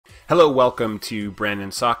Hello, welcome to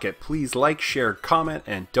Brandon Socket. Please like, share, comment,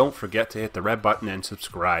 and don't forget to hit the red button and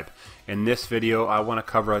subscribe. In this video, I want to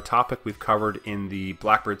cover a topic we've covered in the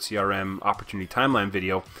Blackbird CRM Opportunity Timeline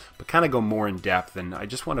video, but kind of go more in depth, and I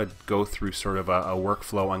just want to go through sort of a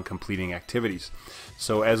workflow on completing activities.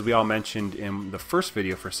 So as we all mentioned in the first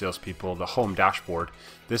video for salespeople, the home dashboard,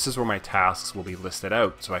 this is where my tasks will be listed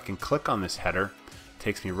out. So I can click on this header, it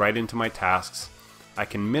takes me right into my tasks. I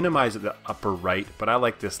can minimize the upper right, but I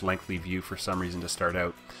like this lengthy view for some reason to start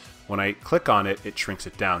out. When I click on it, it shrinks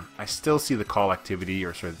it down. I still see the call activity,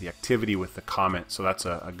 or sort of the activity with the comment, so that's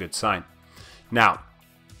a good sign. Now,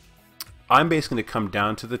 I'm basically going to come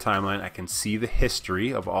down to the timeline. I can see the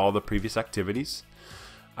history of all the previous activities.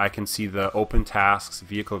 I can see the open tasks,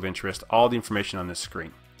 vehicle of interest, all the information on this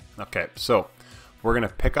screen. Okay, so we're going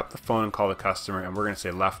to pick up the phone and call the customer, and we're going to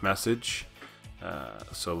say left message.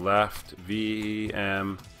 So left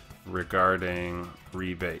VM regarding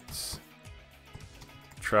rebates.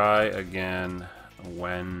 Try again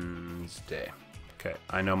Wednesday. Okay,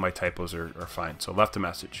 I know my typos are fine. So left a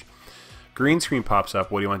message. Green screen pops up.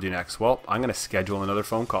 What do you want to do next? Well, I'm going to schedule another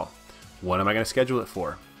phone call. What am I going to schedule it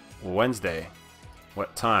for? Wednesday.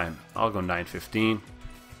 What time? I'll go 9:15.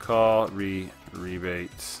 Call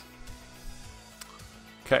rebates.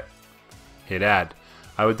 Okay. Hit add.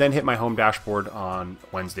 I would then hit my home dashboard on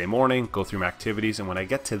Wednesday morning, go through my activities, and when I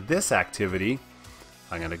get to this activity,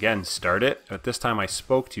 I'm going to again start it. At this time I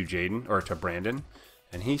spoke to Jaden, or to Brandon,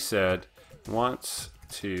 and he said wants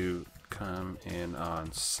to come in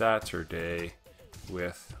on Saturday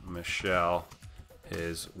with Michelle,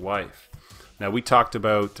 his wife. Now we talked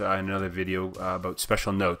about in another video about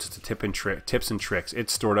special notes. It's a tips and tricks.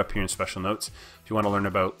 It's stored up here in special notes. If you want to learn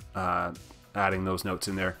about adding those notes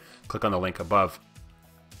in there, click on the link above.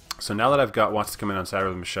 So now that I've got wants to come in on Saturday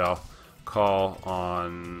with Michelle, call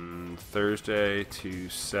on Thursday to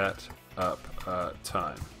set up a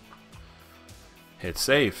time. Hit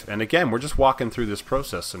save. And again, we're just walking through this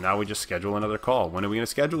process. So now we just schedule another call. When are we going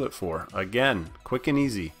to schedule it for? Again, quick and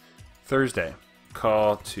easy. Thursday,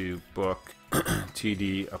 call to book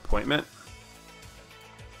TD appointment.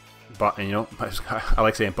 And you know, I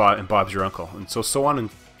like saying Bob, and Bob's your uncle. And so on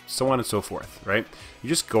and so forth, right? You're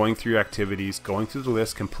just going through your activities, going through the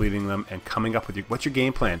list, completing them, and coming up with what's your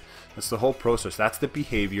game plan. That's the whole process. That's the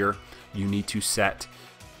behavior you need to set.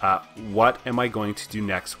 What am I going to do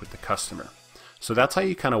next with the customer? So that's how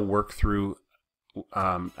you kind of work through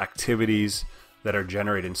activities that are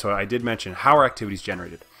generated. And so I did mention, how are activities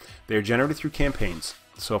generated? They're generated through campaigns.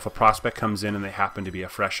 So if a prospect comes in and they happen to be a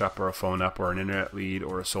fresh up or a phone up or an internet lead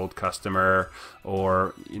or a sold customer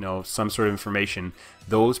or some sort of information,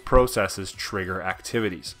 those processes trigger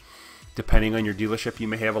activities. Depending on your dealership, you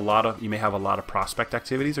may have a lot of prospect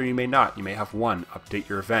activities, or you may not. You may have one. Update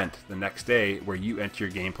your event the next day where you enter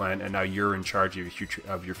your game plan, and now you're in charge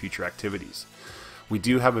of your future activities. We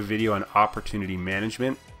do have a video on opportunity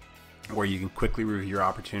management where you can quickly review your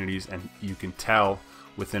opportunities, and you can tell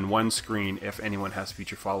within one screen if anyone has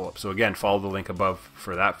future follow-up. So again, follow the link above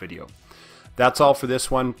for that video. That's all for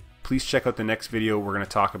this one. Please check out the next video. We're going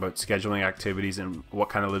to talk about scheduling activities and what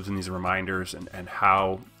kind of lives in these reminders, and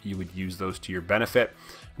how you would use those to your benefit.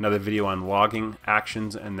 Another video on logging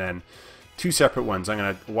actions, and then two separate ones. I'm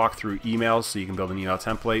going to walk through emails so you can build an email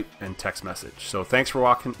template, and text message. So thanks for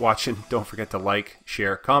watching. Don't forget to like,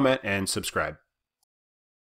 share, comment, and subscribe.